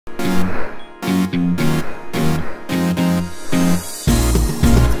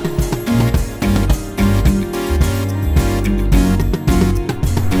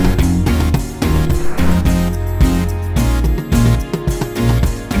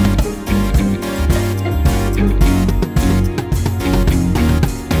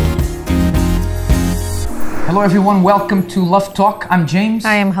Hello everyone, welcome to Love Talk. I'm James.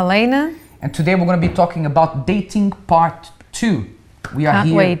 I am Helena. And today we're going to be talking about dating part 2. We are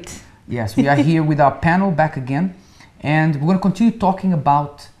Can't wait. Yes, we are here with our panel back again. And we're going to continue talking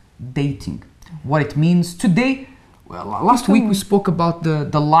about dating. What it means. Today, well, last week we spoke about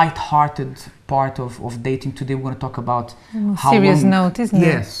the light-hearted part of dating. Today we're going to talk about how serious long, note, isn't it?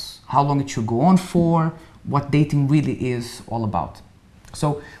 Yes, how long it should go on for, what dating really is all about.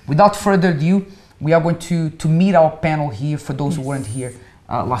 So without further ado, we are going to meet our panel here. For those who weren't here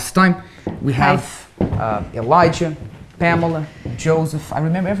last time, we have Elijah, Pamela, Joseph. I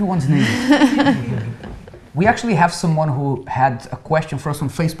remember everyone's name. We actually have someone who had a question for us on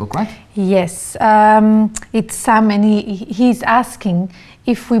Facebook, right? Yes, it's Sam, and he's asking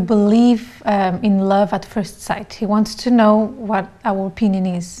if we believe in love at first sight. He wants to know what our opinion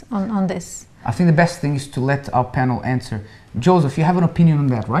is on this. I think the best thing is to let our panel answer. Joseph, you have an opinion on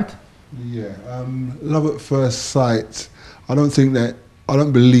that, right? Yeah, love at first sight. I don't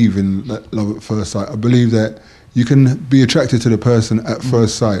believe in love at first sight. I believe that you can be attracted to the person at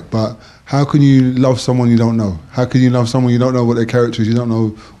first sight, but how can you love someone you don't know? How can you love someone you don't know what their character is? You don't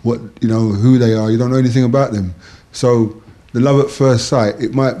know who they are. You don't know anything about them. So the love at first sight,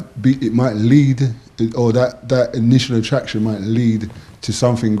 it might lead, or that initial attraction might lead to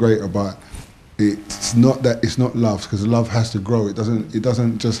something greater, but it's not love, because love has to grow. It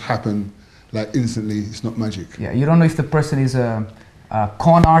doesn't just happen like instantly. It's not magic. Yeah, you don't know if the person is a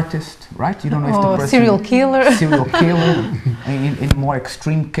con artist, right? You don't know if the person serial killer. Serial killer, in a more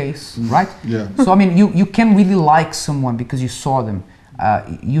extreme case, right? Yeah. So I mean, you can really like someone because you saw them.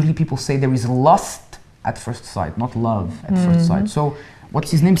 Usually people say there is lust at first sight, not love at first sight. So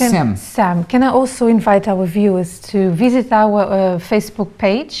what's his name? Sam. Sam, can I also invite our viewers to visit our Facebook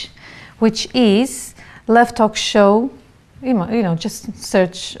page, which is Love Talk Show. You know, just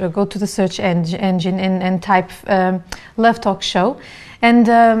search, go to the search engine and type Love Talk Show. And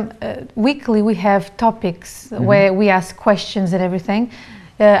weekly we have topics where we ask questions and everything.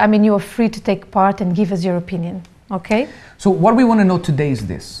 I mean, you are free to take part and give us your opinion, okay? So what we want to know today is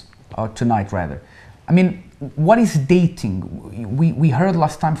this, or tonight rather. I mean, what is dating? We heard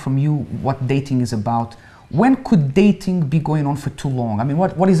last time from you what dating is about. When could dating be going on for too long? I mean,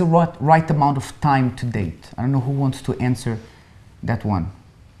 what is the right amount of time to date? I don't know who wants to answer that one.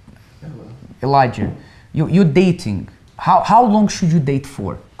 Elijah, you're dating. How long should you date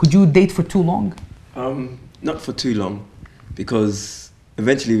for? Could you date for too long? Not for too long, because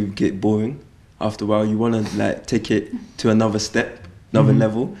eventually it get boring. After a while, you want to like take it to another step, another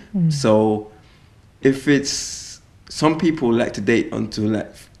level. So if it's, some people like to date until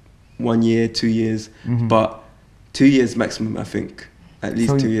like 1 year, 2 years, but 2 years maximum, I think. At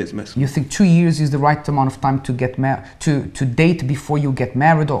least so 2 years maximum. You think 2 years is the right amount of time to get to date before you get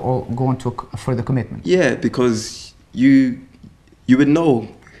married or go into a further commitment? Yeah, because you would know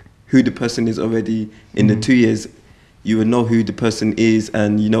who the person is already in the 2 years. You would know who the person is,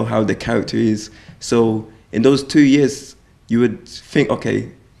 and you know how the character is. So in those 2 years, you would think,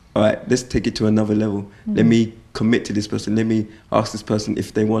 okay, all right, let's take it to another level. Let me commit to this person. Let me ask this person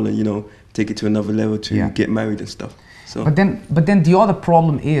if they want to, take it to another level to get married and stuff. So. But then the other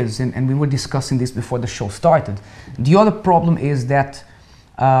problem is, and we were discussing this before the show started, the other problem is that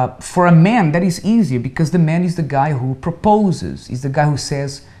for a man that is easier, because the man is the guy who proposes, is the guy who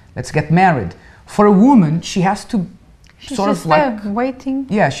says, let's get married. For a woman, she has to sort of like waiting.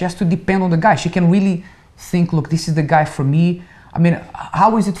 Yeah, she has to depend on the guy. She can really think, look, this is the guy for me. I mean,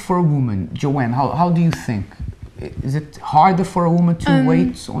 how is it for a woman, Joanne? How do you think? Is it harder for a woman to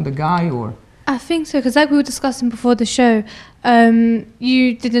wait on the guy, or? I think so, because like we were discussing before the show,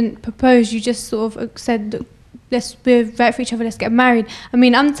 you didn't propose, you just sort of said, we're right for each other, let's get married. I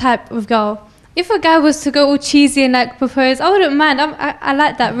mean, I'm the type of girl, if a guy was to go all cheesy and like propose, I wouldn't mind. I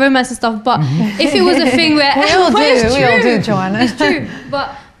like that romance and stuff, but if it was a thing where... we all do, Joanna. It's true,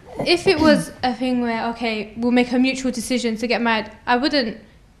 but if it was a thing where, okay, we'll make a mutual decision to get married, I wouldn't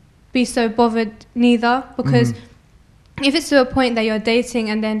be so bothered neither, because if it's to a point that you're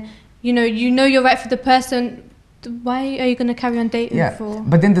dating and then you know you're right for the person, why are you going to carry on dating for?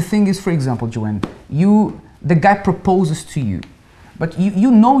 But then the thing is, for example, Joanne, the guy proposes to you, but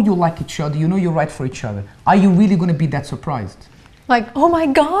you know you like each other, you know you're right for each other. Are you really going to be that surprised? Like, oh my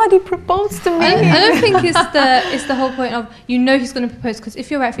God, he proposed to me. I don't think it's the whole point of he's going to propose, because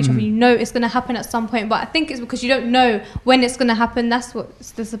if you're right for each other, you know it's going to happen at some point. But I think it's because you don't know when it's going to happen. That's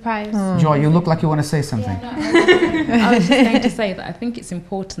what's the surprise. Joy, you look like you want to say something. Yeah, no, I was just going to say that I think it's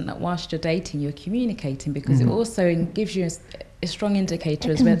important that whilst you're dating, you're communicating, because it also gives you a strong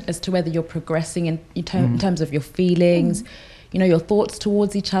indicator as to whether you're progressing in terms of your feelings, you know, your thoughts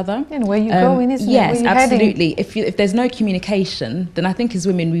towards each other. And where you're going, isn't yes, it? Yes, absolutely. If there's no communication, then I think as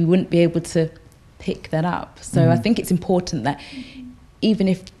women we wouldn't be able to pick that up. So I think it's important that even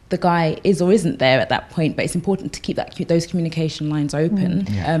if the guy is or isn't there at that point, but it's important to keep those communication lines open,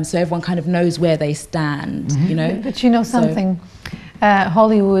 so everyone kind of knows where they stand, you know. But you know something,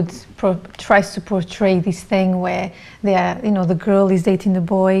 Hollywood tries to portray this thing where they are, you know, the girl is dating the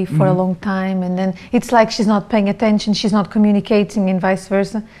boy for a long time, and then it's like she's not paying attention, she's not communicating, and vice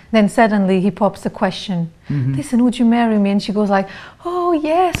versa. Then suddenly he pops the question, listen, would you marry me? And she goes like, oh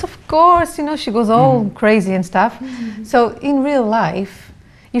yes, of course, you know, she goes all crazy and stuff. So in real life,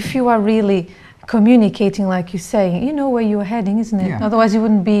 if you are really communicating like you say, you know where you're heading, isn't it? Yeah. Otherwise you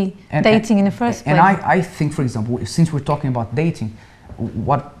wouldn't be dating in the first place. And I think, for example, since we're talking about dating,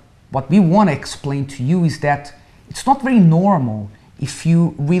 what we want to explain to you is that it's not very normal if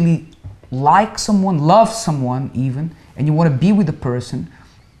you really like someone, love someone even, and you want to be with the person,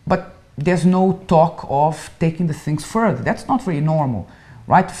 but there's no talk of taking the things further. That's not very normal,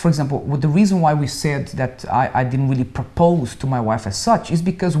 right? For example, the reason why we said that I didn't really propose to my wife as such is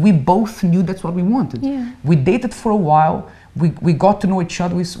because we both knew that's what we wanted. Yeah. We dated for a while, we got to know each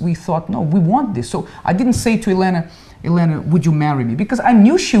other, we thought, no, we want this. So I didn't say to Helena, would you marry me? Because I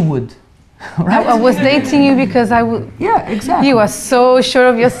knew she would. Right? I was dating you because I would. Yeah, exactly. You are so sure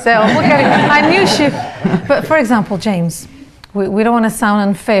of yourself. Look at it. I knew she. But for example, James, we don't want to sound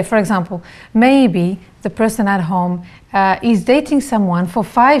unfair. For example, maybe the person at home is dating someone for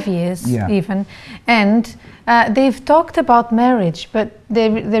 5 years even, and they've talked about marriage, but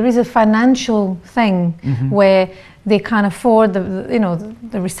there is a financial thing where they can't afford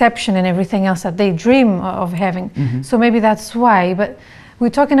the reception and everything else that they dream of having. So maybe that's why. But we're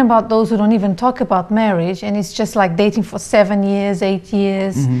talking about those who don't even talk about marriage, and it's just like dating for 7 years, 8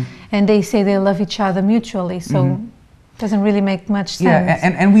 years, and they say they love each other mutually. So it doesn't really make much sense. Yeah,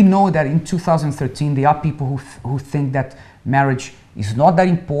 and we know that in 2013 there are people who think that marriage is not that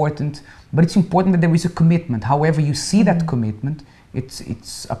important, but it's important that there is a commitment. However you see that commitment,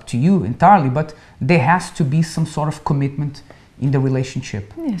 it's up to you entirely, but there has to be some sort of commitment in the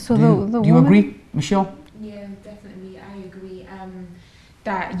relationship. Yeah, so do you agree, Michelle? Yeah, definitely, I agree.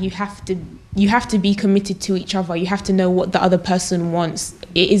 That you have to be committed to each other. You have to know what the other person wants.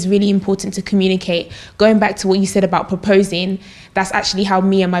 It is really important to communicate. Going back to what you said about proposing, that's actually how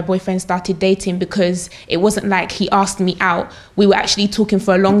me and my boyfriend started dating, because it wasn't like he asked me out. We were actually talking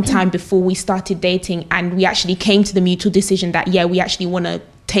for a long time before we started dating, and we actually came to the mutual decision that we actually want to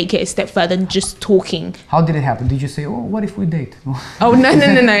take it a step further than just talking. How did it happen? Did you say, oh, what if we date? Oh, no.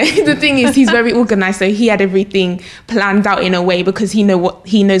 The thing is, he's very organized, so he had everything planned out in a way, because he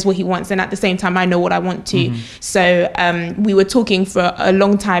knows what he wants, and at the same time I know what I want to. So we were talking for a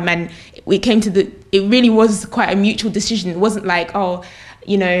long time, and we came to it really was quite a mutual decision. It wasn't like, oh,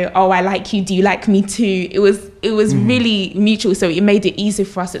 I like you, do you like me too? It was really mutual, so it made it easier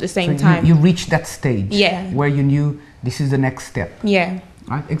for us at the same time. You reached that stage where you knew this is the next step. Yeah.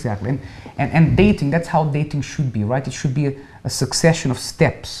 Right, exactly. And dating, that's how dating should be, right? It should be a succession of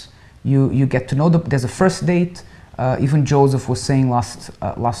steps. You get to know there's a first date. Even Joseph was saying last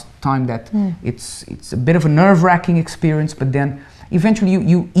time that it's a bit of a nerve-wracking experience, but then eventually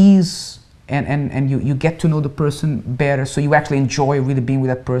you ease and you get to know the person better, so you actually enjoy really being with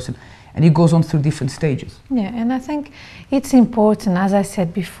that person, and it goes on through different stages. Yeah, and I think it's important, as I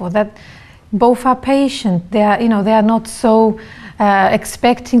said before, that both are patient. They are not so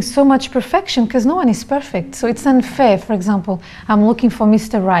expecting so much perfection, because no one is perfect. So it's unfair. For example, I'm looking for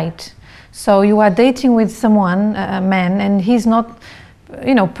Mr. Right. So you are dating with someone, a man, and he's not,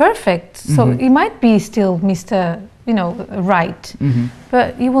 perfect. So he might be still Mr. Right,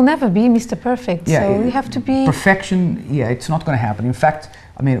 but you will never be Mr. Perfect. Yeah, so you have to be perfection. Yeah, it's not going to happen. In fact,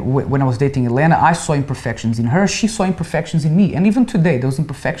 I mean, when I was dating Helena, I saw imperfections in her, she saw imperfections in me. And even today, those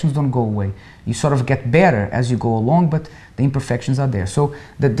imperfections don't go away. You sort of get better as you go along, but the imperfections are there. So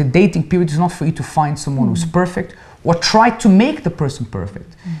the dating period is not for you to find someone who's perfect or try to make the person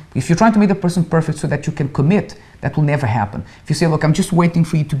perfect. If you're trying to make the person perfect so that you can commit, that will never happen. If you say, look, I'm just waiting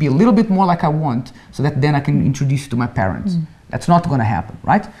for you to be a little bit more like I want, so that then I can introduce you to my parents. That's not going to happen,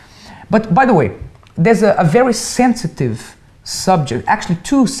 right? But by the way, there's a very sensitive subject, actually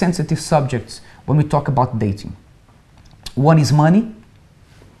two sensitive subjects when we talk about dating. One is money,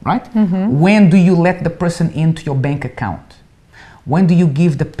 right? When do you let the person into your bank account? When do you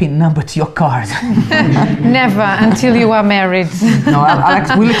give the PIN number to your card? Never, until you are married. No,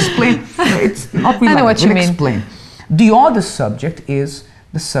 we'll explain. It's not really. I know what you mean. Explain. The other subject is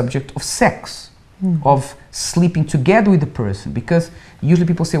the subject of sex. of sleeping together with the person, because usually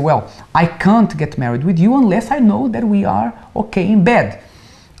people say, well, I can't get married with you unless I know that we are okay in bed.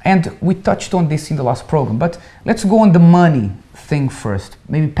 And we touched on this in the last program, but let's go on the money thing first.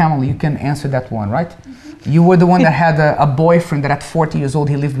 Maybe Pamela, you can answer that one, right? You were the one that had a boyfriend that at 40 years old,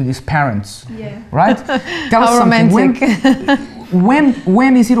 he lived with his parents, right? Tell us something.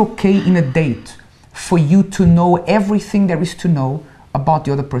 When is it okay in a date for you to know everything there is to know about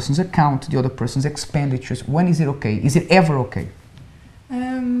the other person's account, the other person's expenditures? When is it okay? Is it ever okay?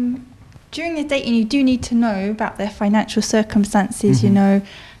 During the dating, you do need to know about their financial circumstances, you know,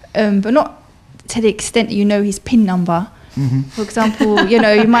 but not to the extent that you know his PIN number. For example, you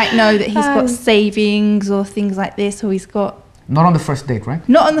know, you might know that he's got savings or things like this, or he's got... Not on the first date, right?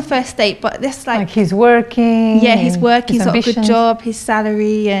 Not on the first date, but this like he's working. Yeah, he's working, he's got a good ambitions. job, his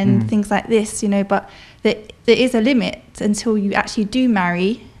salary and things like this, you know, but there is a limit until you actually do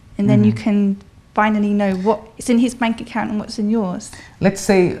marry, and then you can finally know what's in his bank account and what's in yours. Let's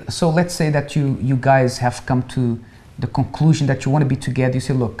say that you guys have come to the conclusion that you want to be together. You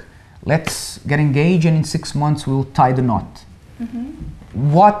say, look, let's get engaged, and in 6 months we'll tie the knot.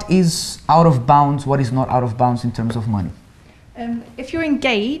 What is out of bounds, what is not out of bounds in terms of money? If you're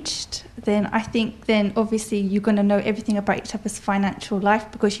engaged, then I think then obviously you're going to know everything about each other's financial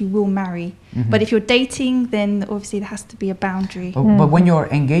life because you will marry. But if you're dating, then obviously there has to be a boundary. But when you're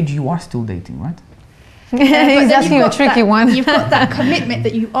engaged, you are still dating, right? He's asking you a tricky one. You've got that commitment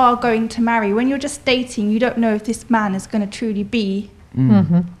that you are going to marry. When you're just dating, you don't know if this man is going to truly be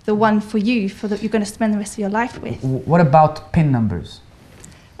the one for you, you're going to spend the rest of your life with. What about PIN numbers?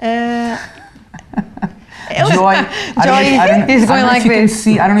 Joy is going like this.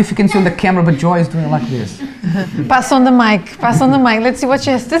 I don't know if you can see on the camera, but Joy is doing like this. Pass on the mic. Let's see what she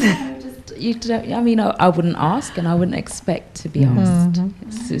has to do. I mean, I wouldn't ask, and I wouldn't expect to be asked.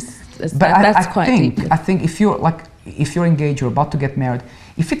 That's quite deep. I think if you're engaged, you're about to get married,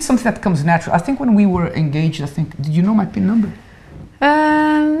 if it's something that comes natural, I think when we were engaged, did you know my PIN number?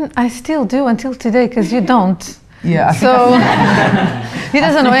 I still do until today, because you don't. Yeah. So he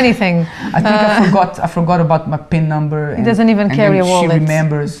doesn't know anything. I think I forgot about my PIN number. He doesn't even carry a wallet. She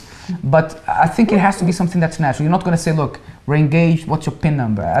remembers. But I think it has to be something that's natural. You're not going to say, look, we're engaged, what's your PIN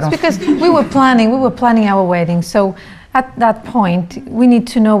number? Because we were planning our wedding. So at that point, we need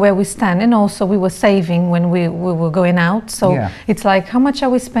to know where we stand. And also we were saving when we were going out. So it's like, how much are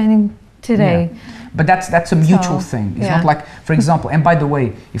we spending today? Yeah. But that's a mutual thing. It's not like, for example, and by the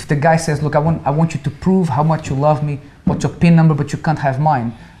way, if the guy says, look, I want you to prove how much you love me, what's your PIN number, but you can't have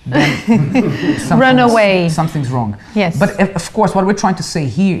mine, then run away. Something's wrong. Yes. But of course, what we're trying to say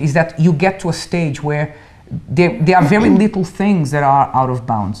here is that you get to a stage where there are very little things that are out of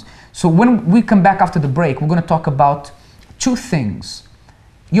bounds. So when we come back after the break, we're going to talk about two things: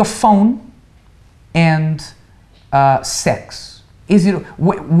 your phone and sex.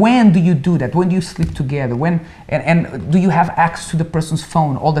 When do you do that? When do you sleep together? And do you have access to the person's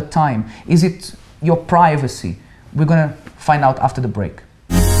phone all the time? Is it your privacy? We're going to find out after the break.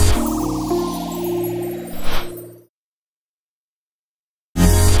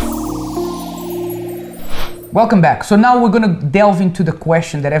 Welcome back. So now we're going to delve into the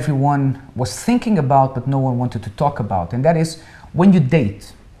question that everyone was thinking about but no one wanted to talk about, and that is, when you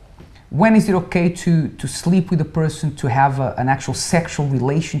date, when is it okay to sleep with a person, to have an actual sexual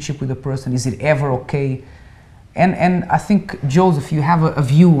relationship with a person? Is it ever okay? And I think, Joseph, you have a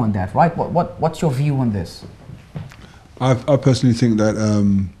view on that, right? What's your view on this? I personally think that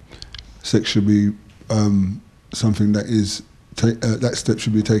sex should be something that is that step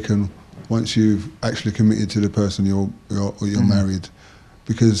should be taken once you've actually committed to the person you're married,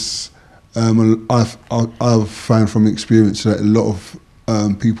 because I've found from experience that a lot of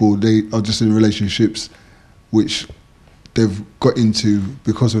people, they are just in relationships which they've got into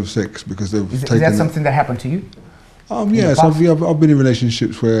because of sex, because they've taken. Is that something that happened to you? Yes, I've been in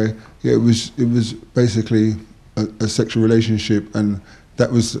relationships where it was basically a sexual relationship, and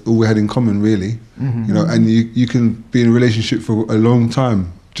that was all we had in common, really. You know, and you can be in a relationship for a long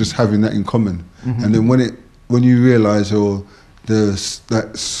time just having that in common, and then when you realise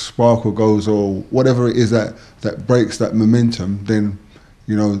that sparkle goes, or whatever it is that breaks that momentum, then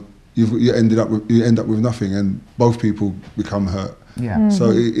you know you end up with nothing, and both people become hurt. Yeah.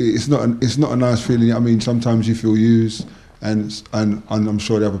 So it's not a nice feeling. I mean, sometimes you feel used, and I'm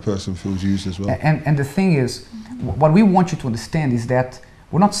sure the other person feels used as well. And the thing is, what we want you to understand is that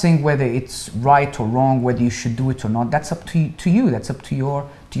we're not saying whether it's right or wrong, whether you should do it or not. That's up to you. That's up to your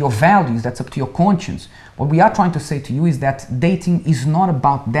values. That's up to your conscience. What we are trying to say to you is that dating is not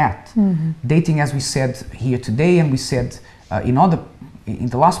about that. Dating, as we said here today, and we said in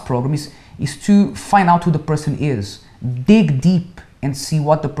the last program, is to find out who the person is, dig deep and see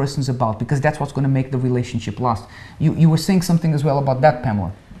what the person's about, because that's what's going to make the relationship last. You were saying something as well about that,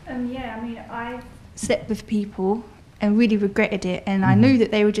 Pamela. Yeah, I mean, I slept with people and really regretted it, and I knew that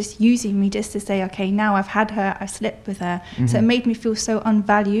they were just using me just to say, okay, now I've had her, I've slept with her. So it made me feel so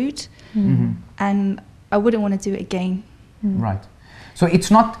unvalued, and I wouldn't want to do it again. Right. So it's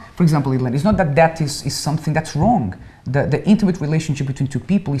not, for example, Helena, it's not that that is something that's wrong. The intimate relationship between two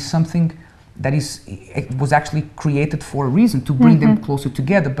people is something that was actually created for a reason, to bring them closer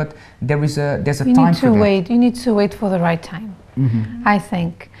together, but there's a time for that. You need to wait for the right time, I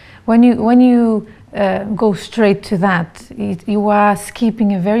think. When you go straight to that, you are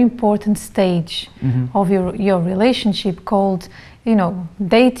skipping a very important stage of your relationship called,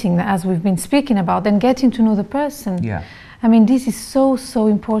 dating, as we've been speaking about, and getting to know the person. Yeah. I mean, this is so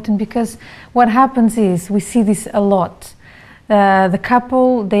important, because what happens is, we see this a lot. The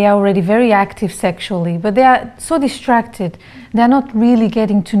couple, they are already very active sexually, but they are so distracted, they're not really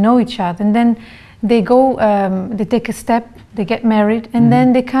getting to know each other. And then they go, they take a step, they get married, and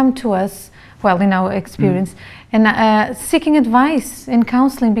then they come to us, well, in our experience, and seeking advice and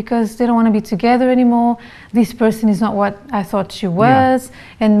counseling, because they don't want to be together anymore. This person is not what I thought she was,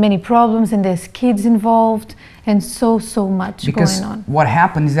 and many problems, and there's kids involved, and so much going on. What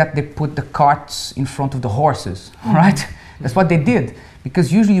happened is that they put the carts in front of the horses, right? That's what they did,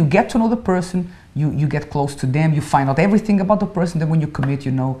 because usually you get to know the person, you get close to them, you find out everything about the person, then when you commit,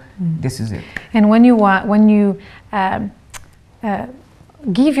 this is it. And when you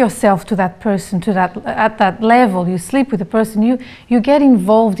give yourself to that person, at that level, you sleep with the person, you get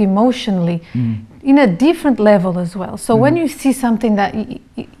involved emotionally in a different level as well. So when you see something that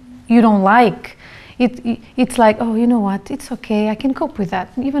you don't like, it's like, oh, you know what, it's okay, I can cope with that.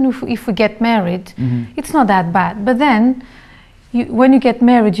 Even if we get married, it's not that bad. But then, when you get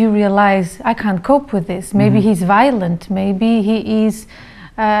married, you realize, I can't cope with this. Maybe he's violent, maybe he is,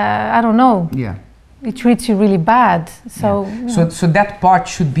 I don't know. Yeah. It treats you really bad. So, so that part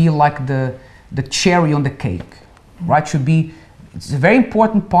should be like the cherry on the cake, right? It's a very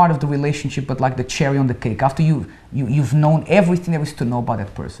important part of the relationship, but like the cherry on the cake, after you've known everything there is to know about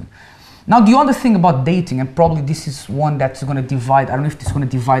that person. Now, the other thing about dating, and probably this is one that's going to divide, I don't know if this is going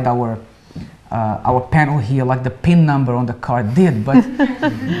to divide our panel here, like the PIN number on the card did, but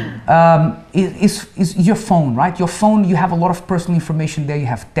is your phone, right? Your phone, you have a lot of personal information there. You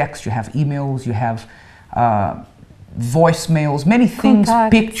have text, you have emails, you have voicemails, many things,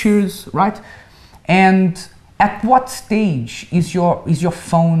 pictures, right? And at what stage is your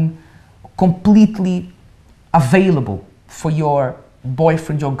phone completely available for your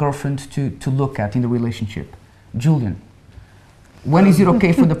boyfriend, your girlfriend to look at in the relationship? Julian, when is it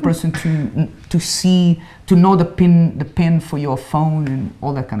okay for the person to see, to know the pin for your phone and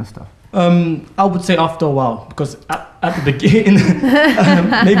all that kind of stuff? I would say after a while, because at the beginning,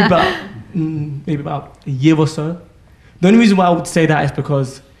 maybe about a year or so. The only reason why I would say that is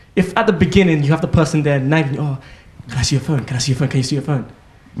because if at the beginning you have the person there nagging, oh, can I see your phone? Can I see your phone? Can you see your phone?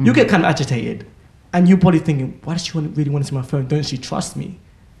 You get kind of agitated. And you're probably thinking, why does she really want to see my phone? Don't she trust me?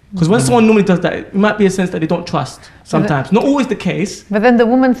 Because when someone normally does that, it might be a sense that they don't trust sometimes. Not always the case. But then the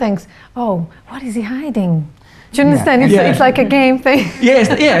woman thinks, oh, what is he hiding? Do you understand? It's like a game thing.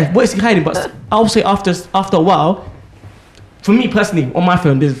 Yeah, what is he hiding? But I'll say after a while, for me personally, on my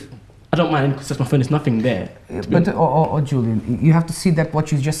phone, I don't mind, because that's my phone, there's nothing there. But, Julian, you have to see that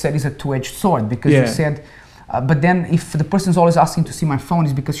what you just said is a two-edged sword, because you said, but then if the person's always asking to see my phone,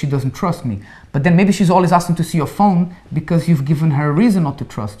 it's because she doesn't trust me. But then maybe she's always asking to see your phone because you've given her a reason not to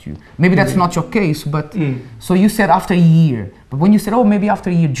trust you. Maybe that's not your case, but so you said after a year. But when you said, oh, maybe after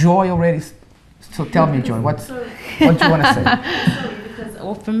a year, Joy already. So tell me, Joy, what do you want to say?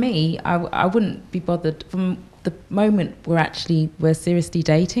 Because, for me, I wouldn't be bothered from the moment we're seriously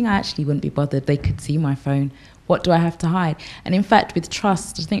dating. I actually wouldn't be bothered. They could see my phone. What do I have to hide? And in fact, with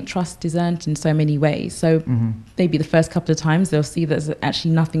trust, I think trust is earned in so many ways. So maybe the first couple of times they'll see there's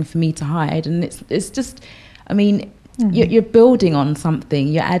actually nothing for me to hide. And it's just, I mean, you're building on something.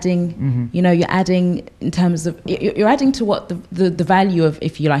 You're adding, you're adding in terms of, you're adding to what the value of,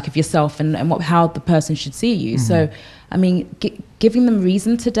 if you like, of yourself and how the person should see you. So, I mean, giving them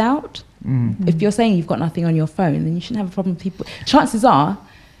reason to doubt. If you're saying you've got nothing on your phone, then you shouldn't have a problem with people. Chances are,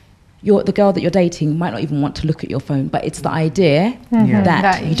 the girl that you're dating might not even want to look at your phone, but it's the idea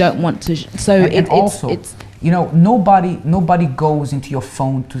that you don't want to. It's nobody goes into your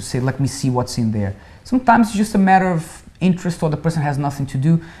phone to say, let me see what's in there. Sometimes it's just a matter of interest, or the person has nothing to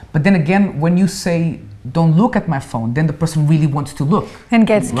do. But then again, when you say, don't look at my phone, then the person really wants to look. And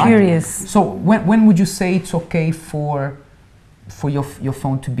gets curious. So when would you say it's okay for for your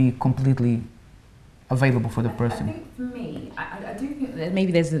phone to be completely available for the person? I think for me, I do think that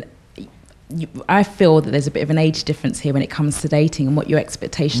maybe there's I feel that there's a bit of an age difference here when it comes to dating and what your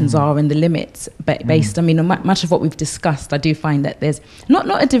expectations are and the limits. But based, I mean, on much of what we've discussed, I do find that there's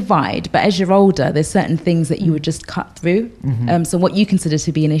not a divide, but as you're older, there's certain things that you would just cut through. So what you consider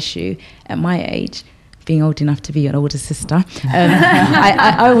to be an issue at my age, being old enough to be an older sister,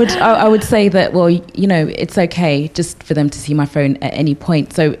 I would say that, well, you know, it's okay just for them to see my phone at any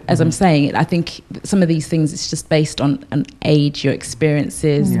point. So as I'm saying, I think some of these things, it's just based on age, your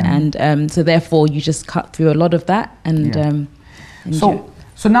experiences, and so therefore you just cut through a lot of that. And so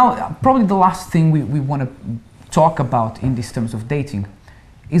now probably the last thing we want to talk about in these terms of dating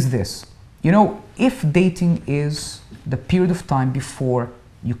is this. You know, if dating is the period of time before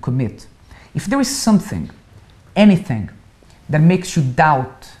you commit, if there is something, anything that makes you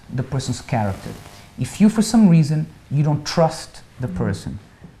doubt the person's character, if you for some reason you don't trust the person,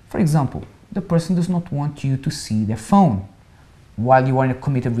 for example, the person does not want you to see their phone while you are in a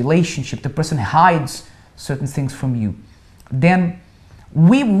committed relationship, the person hides certain things from you, then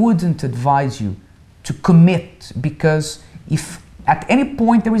we wouldn't advise you to commit, because if at any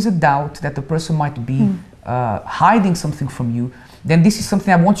point there is a doubt that the person might be hiding something from you, then this is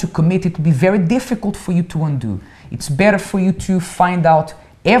something I want you to commit. It will be very difficult for you to undo. It's better for you to find out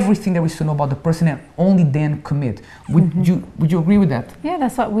everything there is to know about the person and only then commit. Would you agree with that? Yeah,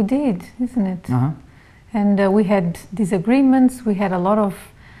 that's what we did, isn't it? And we had disagreements. We had a lot of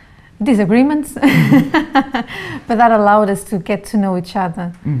disagreements, but that allowed us to get to know each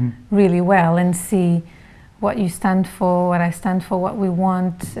other really well and see what you stand for, what I stand for, what we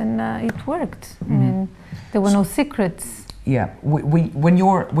want, and it worked. I mean, there were no secrets. Yeah, when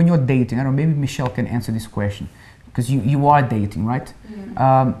you're dating, I don't know, maybe Michelle can answer this question, because you are dating, right?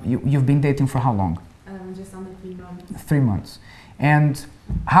 You've been dating for how long? Just under 3 months. 3 months. And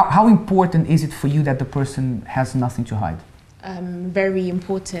how important is it for you that the person has nothing to hide? Very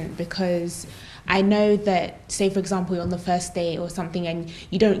important, because I know that, say for example, you're on the first date or something and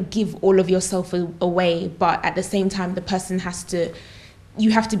you don't give all of yourself away, but at the same time the person you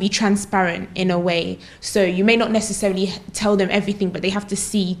have to be transparent in a way. So you may not necessarily tell them everything, but they have to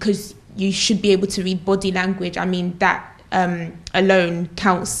see, because you should be able to read body language. I mean, that alone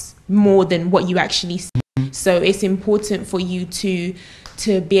counts more than what you actually see. So it's important for you to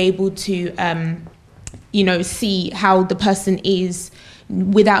be able to, you know, see how the person is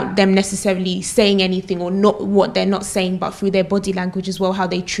without them necessarily saying anything, or not what they're not saying, but through their body language as well, how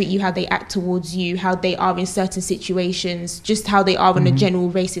they treat you, how they act towards you, how they are in certain situations, just how they are on a general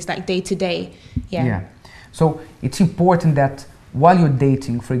basis, like day to day. Yeah. So it's important that while you're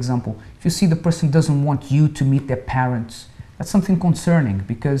dating, for example, if you see the person doesn't want you to meet their parents, that's something concerning,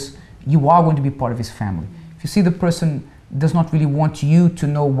 because you are going to be part of his family. If you see the person does not really want you to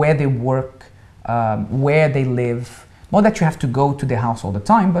know where they work, where they live, not that you have to go to their house all the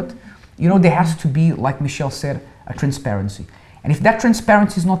time, but you know, there has to be, like Michelle said, a transparency. And if that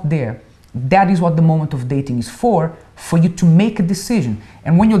transparency is not there, that is what the moment of dating is for you to make a decision.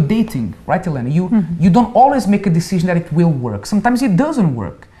 And when you're dating, right, Helena, you don't always make a decision that it will work. Sometimes it doesn't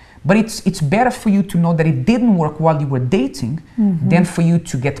work. But it's better for you to know that it didn't work while you were dating than for you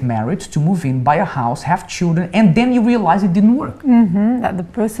to get married, to move in, buy a house, have children, and then you realize it didn't work. That the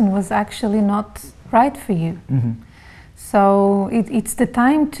person was actually not right for you. So it's the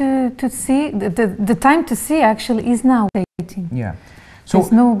time to see, the time to see actually is now dating. Yeah. So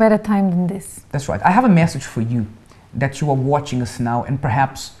there's no better time than this. That's right. I have a message for you, that you are watching us now and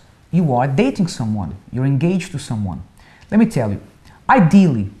perhaps you are dating someone, you're engaged to someone. Let me tell you,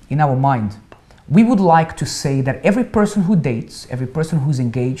 ideally, in our mind, we would like to say that every person who dates, every person who's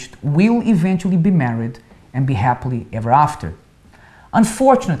engaged, will eventually be married and be happily ever after.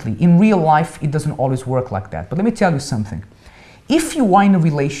 Unfortunately, in real life, it doesn't always work like that. But let me tell you something. If you are in a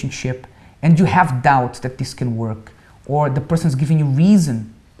relationship and you have doubts that this can work, or the person's giving you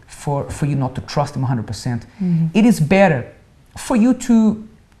reason for you not to trust them 100%, it is better for you to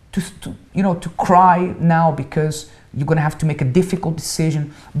cry now, because you're going to have to make a difficult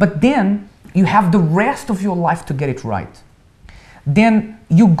decision, but then you have the rest of your life to get it right. Then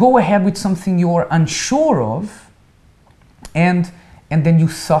you go ahead with something you're unsure of, and then you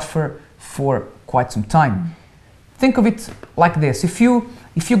suffer for quite some time. Think of it like this. If you're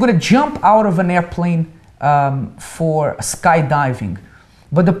going to jump out of an airplane for skydiving,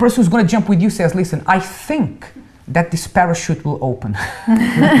 but the person who's going to jump with you says, listen, I think that this parachute will open.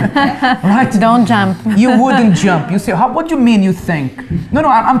 Right? Don't jump. You wouldn't jump. You say, what do you mean you think? No,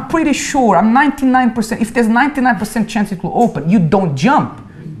 I'm pretty sure. I'm 99%. If there's 99% chance it will open, you don't jump.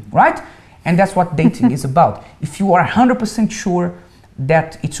 Right? And that's what dating is about. If you are 100% sure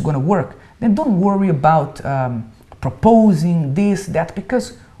that it's going to work, then don't worry about proposing this, that,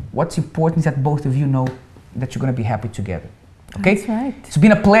 because what's important is that both of you know that you're going to be happy together. Okay? That's right. It's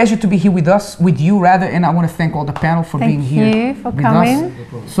been a pleasure to be here with you rather, and I want to thank all the panel for being here. Thank you for with coming.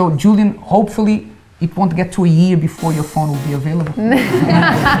 us. So Julian, hopefully it won't get to a year before your phone will be available.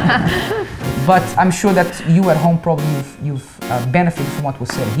 But I'm sure that you at home probably you've benefited from what was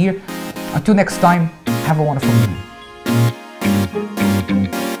said here. Until next time, have a wonderful evening.